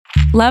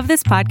Love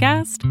this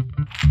podcast?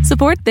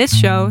 Support this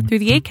show through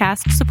the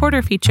Acast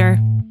supporter feature.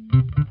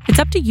 It's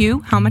up to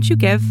you how much you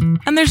give,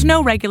 and there's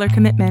no regular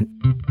commitment.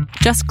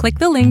 Just click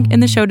the link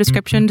in the show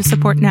description to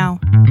support now.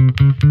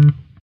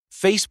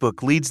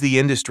 Facebook leads the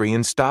industry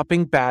in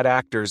stopping bad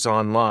actors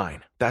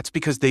online. That's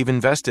because they've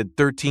invested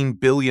 $13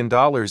 billion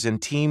in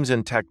teams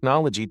and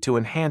technology to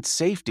enhance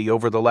safety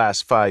over the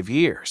last 5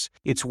 years.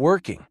 It's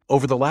working.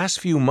 Over the last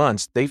few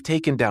months, they've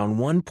taken down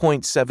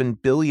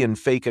 1.7 billion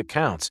fake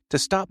accounts to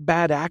stop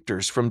bad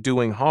actors from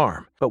doing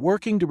harm. But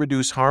working to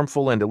reduce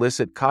harmful and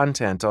illicit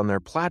content on their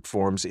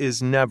platforms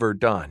is never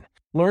done.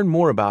 Learn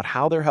more about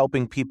how they're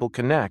helping people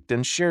connect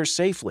and share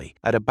safely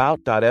at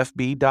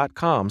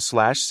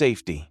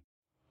about.fb.com/safety.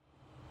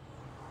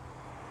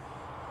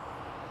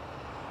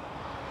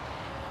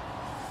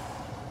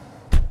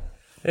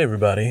 Hey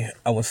everybody,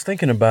 I was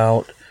thinking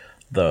about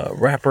the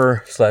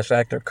rapper slash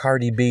actor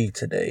Cardi B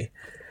today,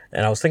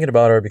 and I was thinking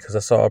about her because I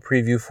saw a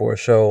preview for a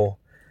show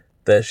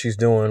that she's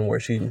doing where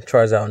she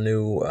tries out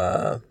new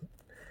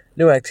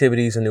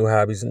activities and new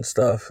hobbies and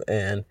stuff,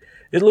 and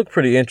it looked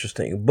pretty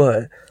interesting.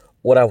 But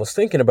what I was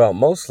thinking about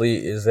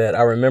mostly is that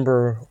I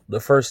remember the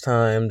first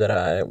time that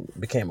I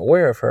became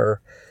aware of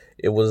her,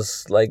 it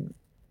was like,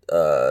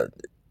 what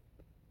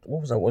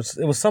was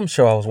it? It was some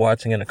show I was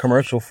watching, and a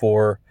commercial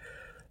for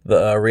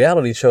the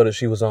reality show that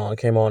she was on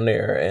came on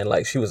there, and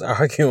like she was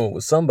arguing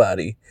with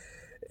somebody,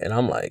 and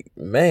I'm like,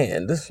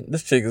 man, this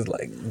chick is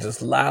like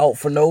just loud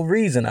for no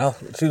reason.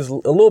 She was a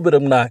little bit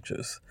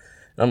obnoxious.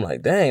 And I'm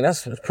like, dang,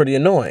 that's pretty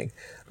annoying.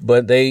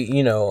 But they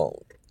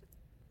showed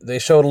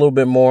a little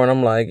bit more, and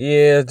I'm like,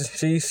 yeah,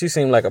 she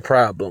seemed like a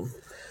problem.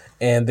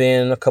 And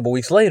then a couple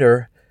weeks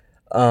later,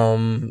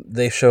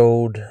 they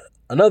showed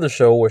another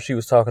show where she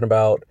was talking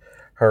about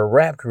her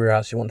rap career,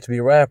 how she wanted to be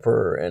a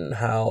rapper, and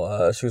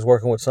how she was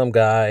working with some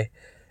guy,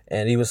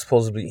 and he was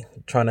supposed to be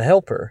trying to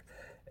help her.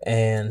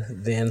 And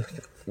then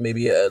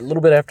maybe a little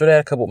bit after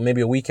that,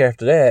 maybe a week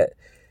after that,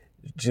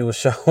 she was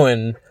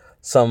showing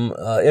some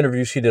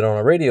interview she did on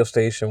a radio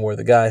station where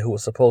the guy who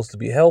was supposed to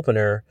be helping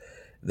her,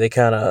 they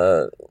kind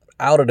of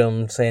outed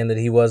him, saying that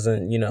he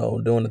wasn't,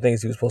 doing the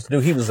things he was supposed to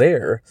do. He was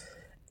there,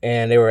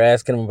 and they were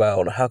asking him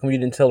about, how come you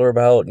didn't tell her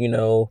about,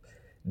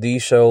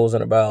 these shows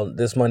and about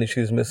this money she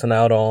was missing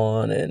out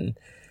on. And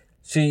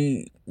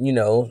she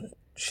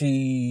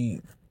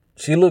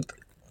looked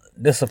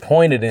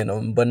disappointed in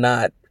him, but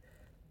not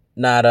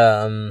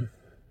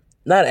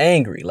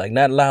angry, like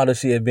not loud as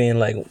she had been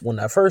like when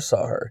I first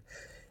saw her.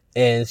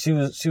 And she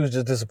was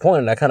just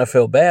disappointed. I kind of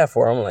felt bad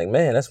for her. I'm like,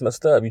 man, that's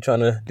messed up. You're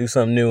trying to do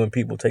something new and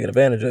people taking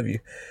advantage of you.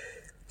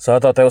 So I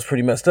thought that was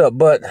pretty messed up.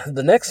 But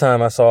the next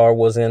time I saw her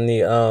was in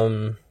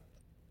the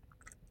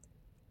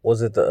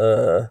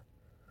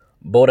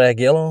Bodak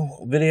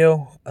Yellow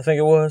video, I think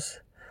it was.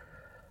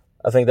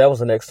 I think that was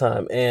the next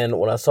time. And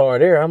when I saw her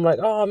there, I'm like,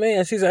 oh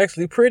man, she's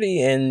actually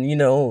pretty, and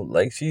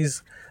like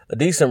she's a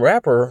decent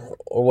rapper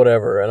or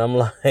whatever. And I'm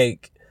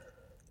like,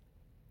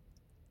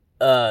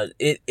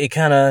 it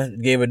kind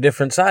of gave a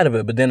different side of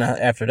it. But then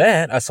after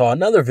that, I saw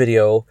another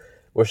video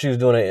where she was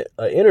doing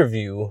an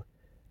interview,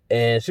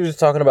 and she was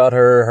talking about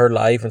her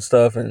life and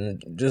stuff,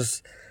 and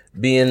just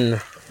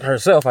being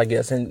herself, I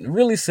guess, and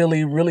really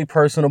silly, really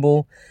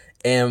personable,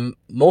 and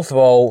most of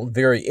all,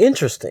 very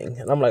interesting.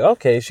 And I'm like,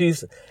 okay,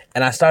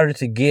 and I started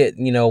to get,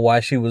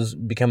 why she was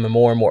becoming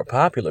more and more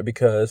popular,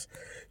 because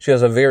she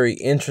has a very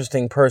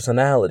interesting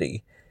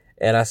personality.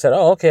 And I said,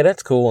 oh, okay,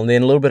 that's cool. And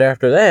then a little bit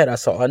after that, I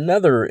saw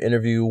another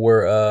interview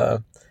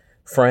where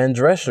Fran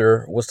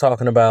Drescher was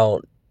talking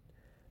about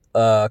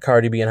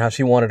Cardi B and how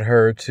she wanted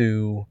her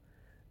to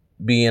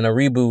be in a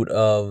reboot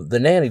of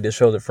The Nanny, the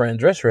show that Fran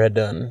Drescher had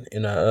done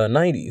in the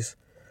 90s.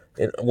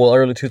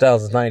 Early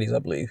 2000s, 90s, I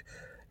believe.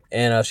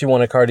 And she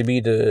wanted Cardi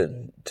B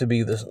to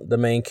be the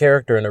main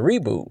character in a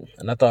reboot.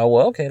 And I thought,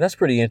 well, okay, that's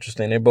pretty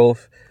interesting. They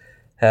both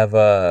have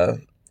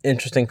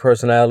interesting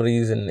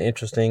personalities and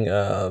interesting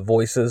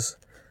voices,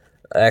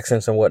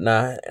 accents and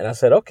whatnot. And I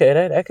said, okay,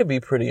 that could be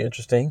pretty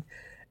interesting.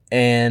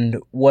 And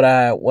what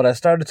I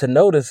started to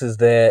notice is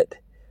that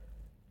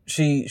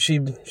she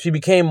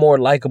became more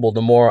likable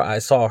the more I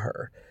saw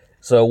her.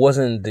 So it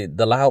wasn't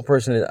the loud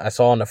person that I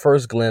saw in the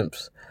first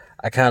glimpse.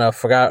 I kind of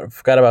forgot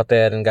about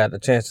that and got the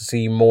chance to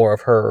see more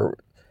of her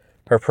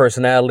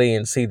personality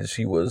and see that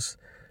she was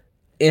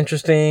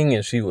interesting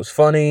and she was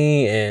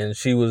funny and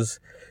she was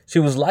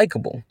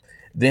likable.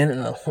 Then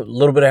a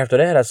little bit after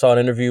that, I saw an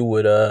interview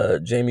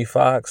with Jamie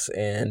Foxx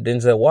and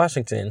Denzel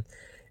Washington,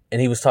 and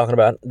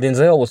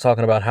Denzel was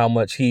talking about how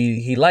much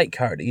he liked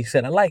Cardi. He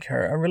said, I like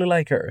her. I really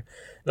like her.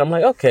 And I'm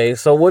like, okay,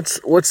 so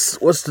what's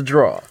the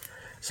draw?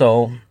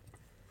 So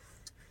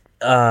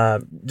I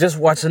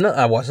watched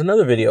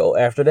another video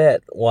after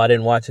that. Well, I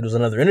didn't watch it. It was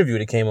another interview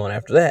that came on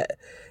after that.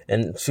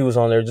 And she was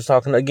on there just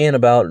talking again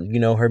about,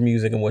 her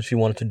music and what she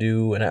wanted to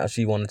do and how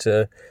she wanted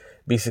to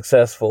be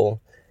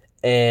successful.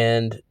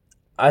 And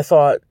I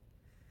thought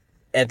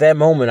at that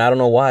moment, I don't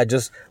know why,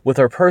 just with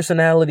her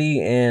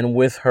personality and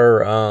with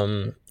her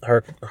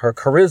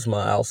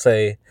charisma, I'll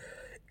say,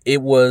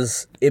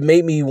 it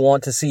made me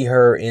want to see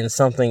her in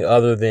something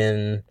other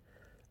than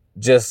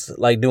just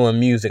like doing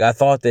music. I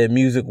thought that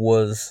music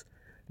was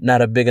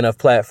not a big enough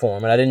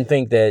platform, and I didn't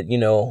think that,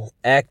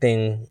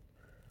 acting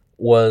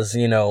was,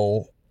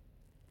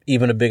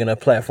 even a big enough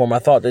platform. I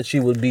thought that she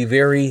would be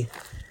very,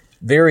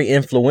 very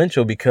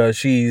influential because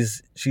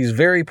she's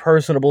very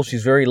personable,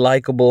 she's very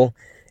likable,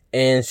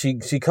 and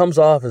she comes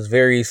off as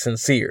very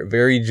sincere,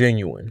 very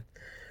genuine.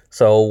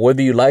 So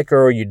whether you like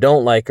her or you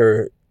don't like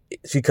her,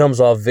 she comes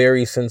off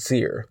very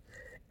sincere.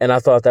 And I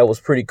thought that was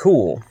pretty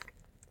cool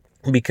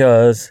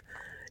because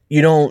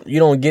you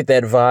don't get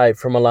that vibe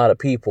from a lot of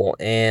people.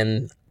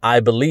 And I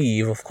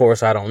believe, of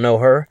course, I don't know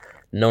her,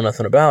 know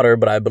nothing about her,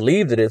 but I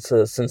believe that it's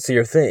a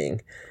sincere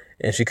thing.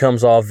 And she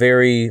comes off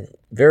very,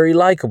 very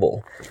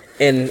likable.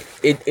 And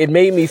it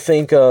made me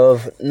think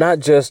of not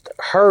just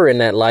her in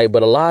that light,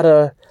 but a lot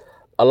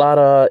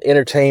of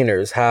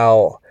entertainers,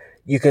 how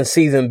you can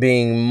see them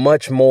being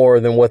much more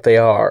than what they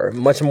are,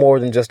 much more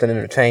than just an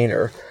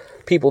entertainer.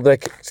 People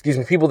that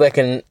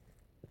can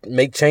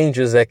make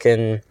changes that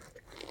can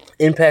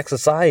impact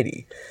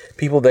society.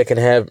 People that can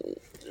have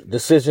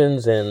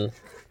decisions and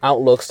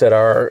outlooks that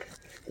are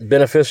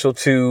beneficial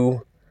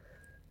to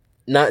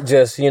not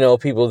just,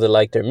 people that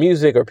like their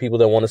music or people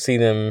that want to see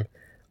them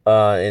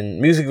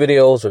in music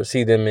videos or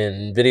see them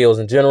in videos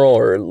in general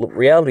or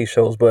reality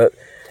shows, but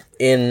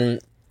in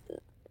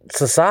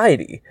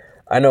society.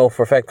 I know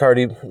for a fact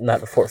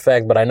not for a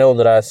fact, but I know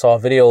that I saw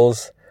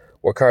videos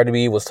where Cardi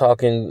B was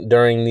talking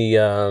during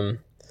the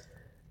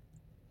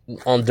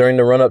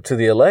run up to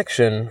the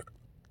election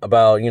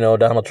about,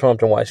 Donald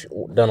Trump and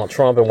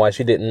why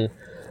she didn't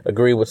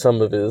agree with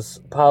some of his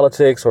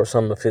politics or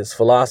some of his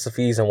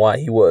philosophies and why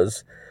he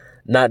was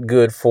not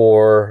good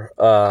for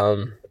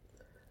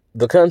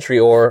the country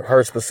or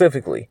her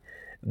specifically.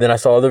 Then I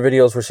saw other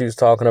videos where she was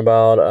talking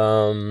about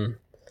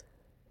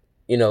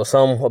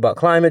some about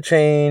climate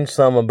change,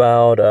 some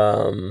about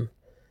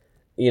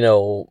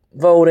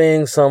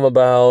voting, some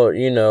about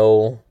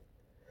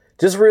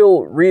just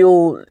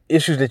real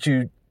issues that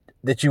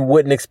you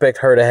wouldn't expect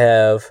her to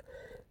have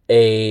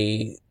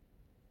an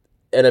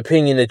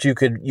opinion that you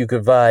could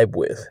vibe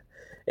with.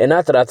 And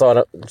not that I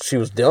thought she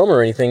was dumb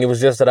or anything. It was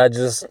just that I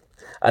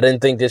didn't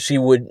think that she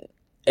would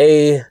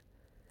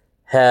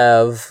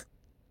have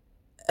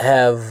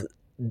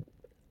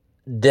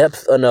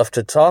depth enough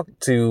to talk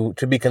to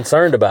be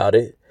concerned about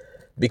it,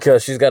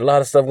 because she's got a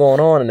lot of stuff going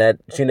on, and that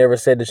she never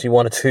said that she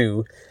wanted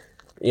to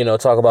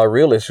talk about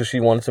real issues. She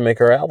wanted to make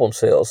her album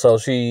sell.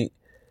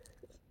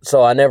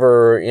 So I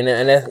never,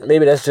 and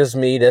maybe that's just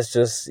me. That's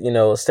just,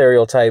 a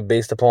stereotype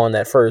based upon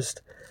that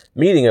first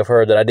meeting of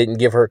her, that I didn't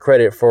give her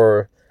credit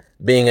for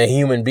being a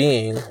human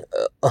being,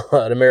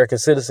 an American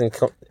citizen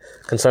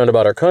concerned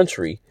about her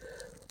country.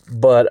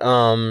 But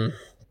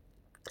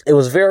it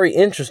was very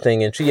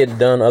interesting, and she had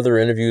done other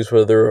interviews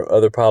with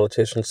other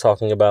politicians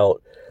talking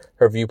about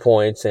her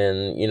viewpoints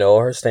and,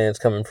 her stance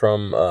coming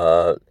from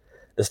the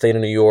state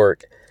of New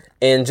York,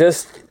 and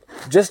just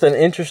an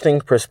interesting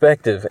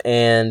perspective.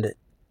 And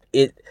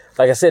it,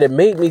 like I said, it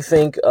made me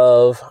think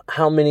of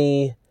how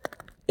many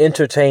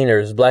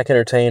black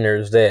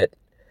entertainers that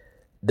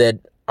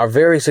are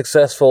very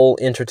successful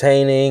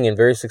entertaining and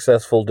very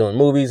successful doing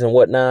movies and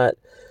whatnot,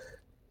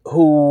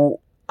 who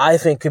I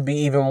think could be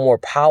even more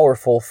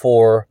powerful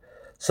for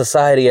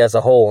society as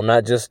a whole,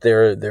 not just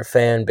their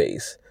fan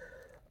base.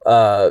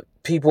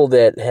 People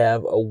that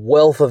have a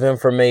wealth of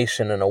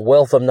information and a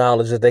wealth of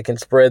knowledge that they can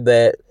spread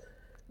that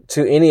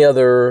to any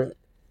other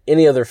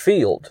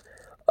field.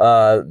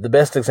 The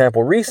best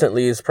example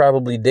recently is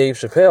probably Dave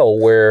Chappelle,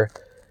 where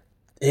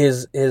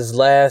his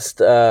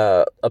last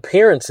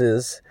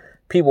appearances,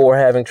 people were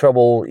having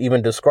trouble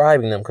even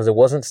describing them because it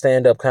wasn't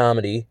stand-up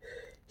comedy.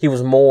 He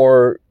was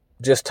more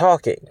just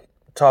talking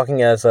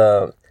as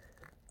a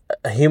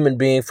human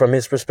being from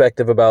his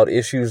perspective about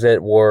issues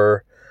that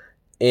were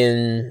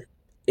in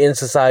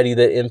society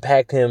that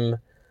impact him,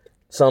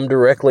 some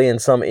directly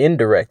and some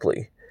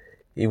indirectly.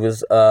 He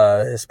was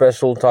his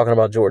special talking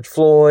about George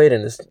Floyd,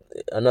 and his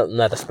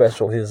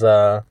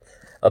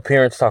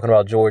appearance talking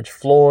about George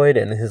Floyd,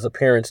 and his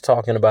appearance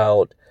talking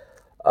about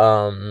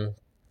the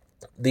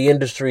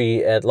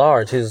industry at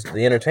large,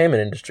 the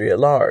entertainment industry at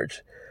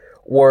large,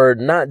 were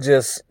not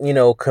just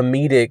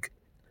comedic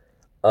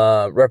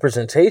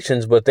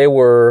representations, but they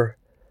were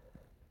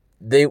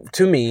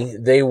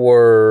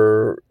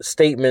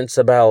statements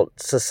about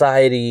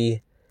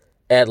society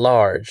at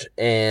large,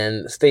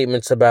 and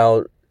statements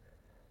about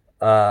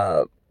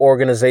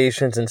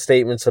organizations, and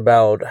statements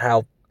about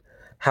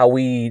how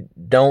we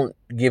don't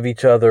give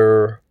each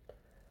other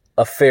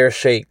a fair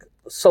shake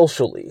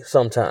socially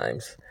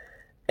sometimes,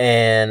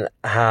 and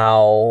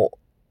how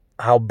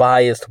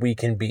biased we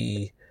can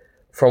be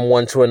from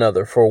one to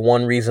another for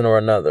one reason or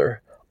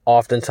another,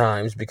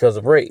 oftentimes because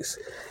of race.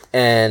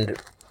 And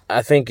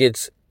I think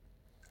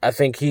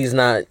he's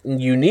not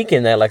unique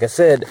in that. Like I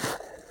said,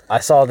 I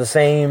saw the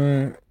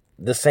same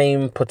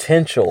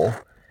potential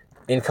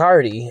in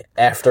Cardi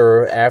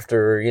after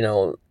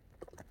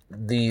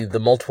the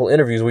multiple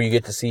interviews where you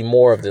get to see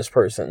more of this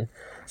person.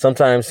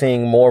 Sometimes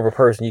seeing more of a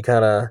person, you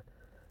kind of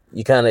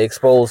you kind of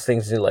expose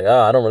things and you're like,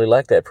 I don't really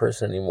like that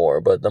person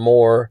anymore. But the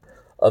more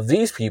of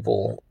these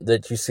people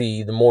that you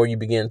see, the more you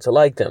begin to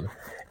like them.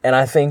 And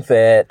I think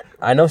that,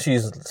 I know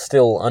she's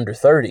still under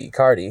 30,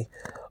 Cardi,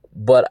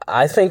 but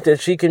I think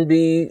that she can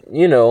be,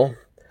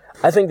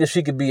 I think that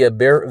she could be a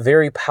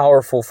very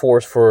powerful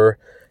force for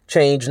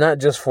change, not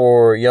just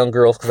for young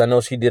girls, because I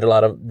know she does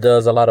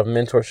a lot of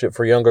mentorship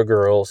for younger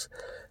girls,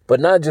 but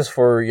not just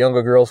for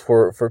younger girls,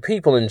 for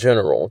people in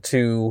general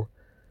to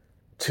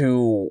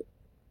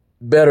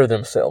better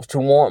themselves, to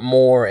want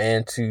more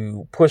and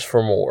to push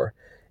for more,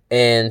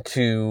 and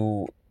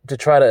to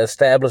try to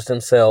establish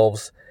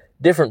themselves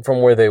different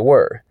from where they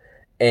were.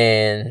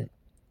 And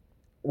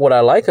what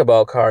I like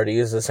about Cardi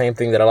is the same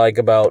thing that I like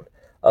about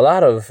a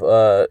lot of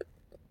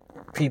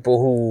people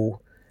who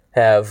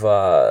have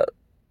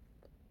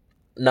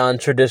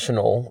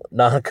non-traditional,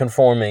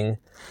 non-conforming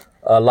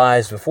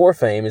lives before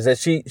fame, is that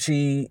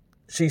she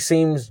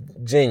seems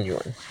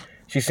genuine.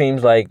 She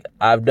seems like,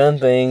 I've done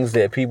things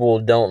that people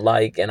don't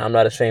like, and I'm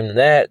not ashamed of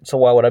that, so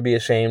why would I be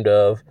ashamed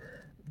of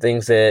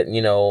things that,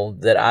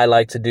 that I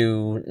like to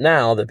do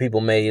now that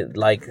people may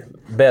like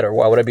better?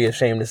 Why would I be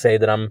ashamed to say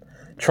that I'm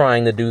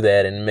trying to do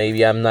that, and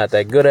maybe I'm not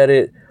that good at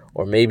it,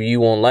 or maybe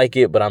you won't like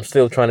it, but I'm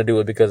still trying to do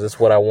it because it's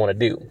what I want to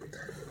do.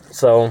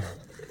 So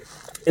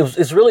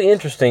it's really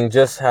interesting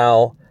just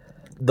how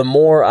the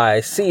more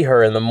I see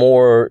her and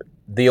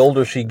the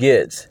older she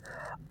gets,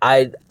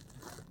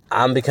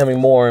 I'm becoming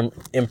more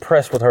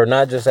impressed with her,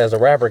 not just as a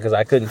rapper, because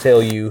I couldn't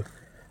tell you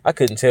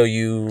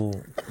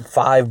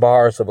 5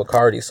 bars of a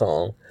Cardi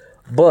song,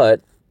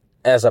 but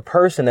as a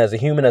person, as a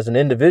human, as an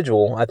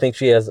individual, I think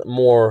she has a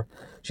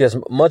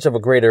much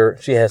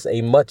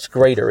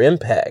greater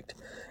impact.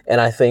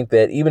 And I think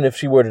that even if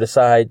she were to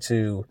decide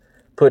to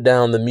put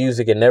down the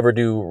music and never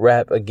do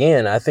rap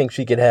again, I think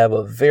she could have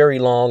a very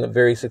long and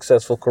very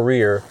successful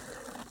career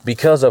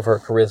because of her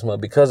charisma,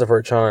 because of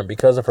her charm,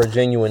 because of her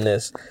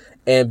genuineness,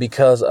 and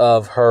because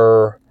of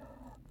her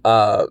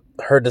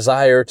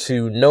desire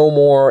to know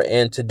more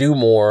and to do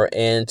more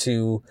and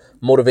to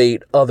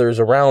motivate others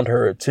around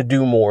her to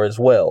do more as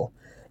well.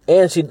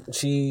 And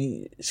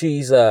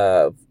she's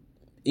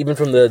even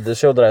from the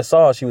show that I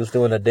saw, she was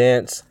doing a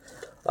dance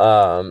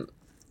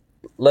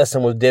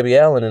lesson with Debbie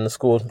Allen in the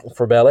school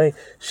for ballet.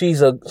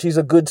 She's a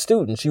good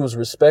student. She was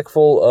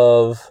respectful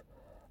of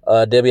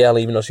Debbie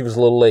Allen, even though she was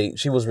a little late.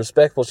 She was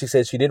respectful. She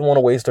said she didn't want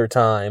to waste her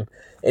time.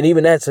 And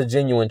even that's a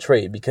genuine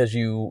trait, because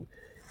you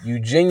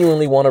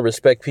genuinely want to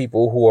respect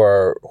people who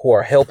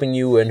are helping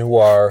you and who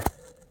are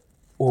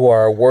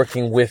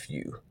working with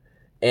you.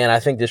 And I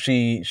think that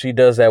she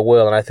does that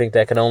well, and I think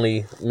that can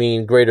only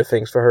mean greater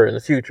things for her in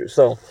the future.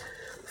 So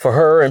for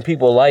her and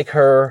people like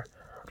her,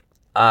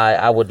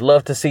 I would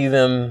love to see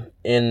them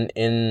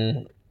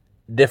in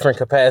different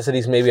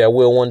capacities. Maybe I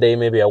will one day,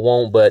 maybe I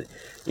won't, but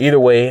either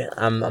way,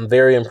 I'm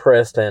very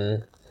impressed,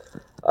 and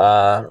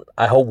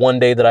I hope one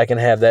day that I can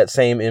have that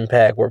same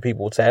impact where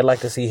people would say, I'd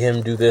like to see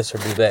him do this or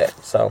do that.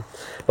 So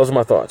those are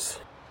my thoughts.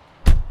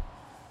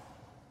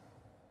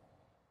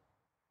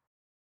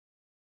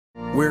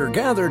 We're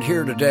gathered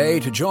here today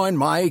to join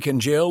Mike and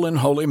Jill in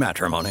holy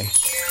matrimony.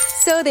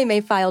 So they may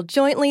file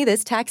jointly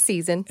this tax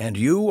season. And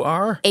you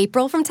are?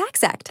 April from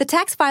TaxAct, the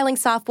tax filing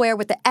software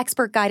with the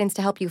expert guidance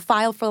to help you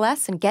file for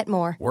less and get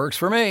more. Works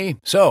for me.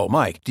 So,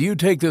 Mike, do you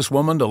take this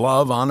woman to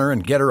love, honor,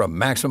 and get her a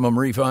maximum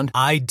refund?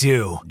 I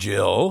do.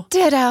 Jill?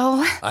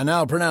 Ditto. I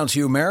now pronounce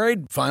you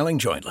married, filing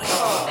jointly.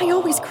 I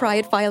always cry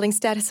at filing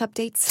status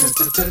updates.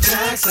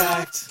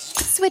 TaxAct.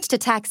 Switch to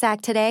TaxAct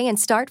today and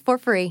start for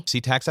free.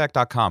 See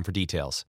TaxAct.com for details.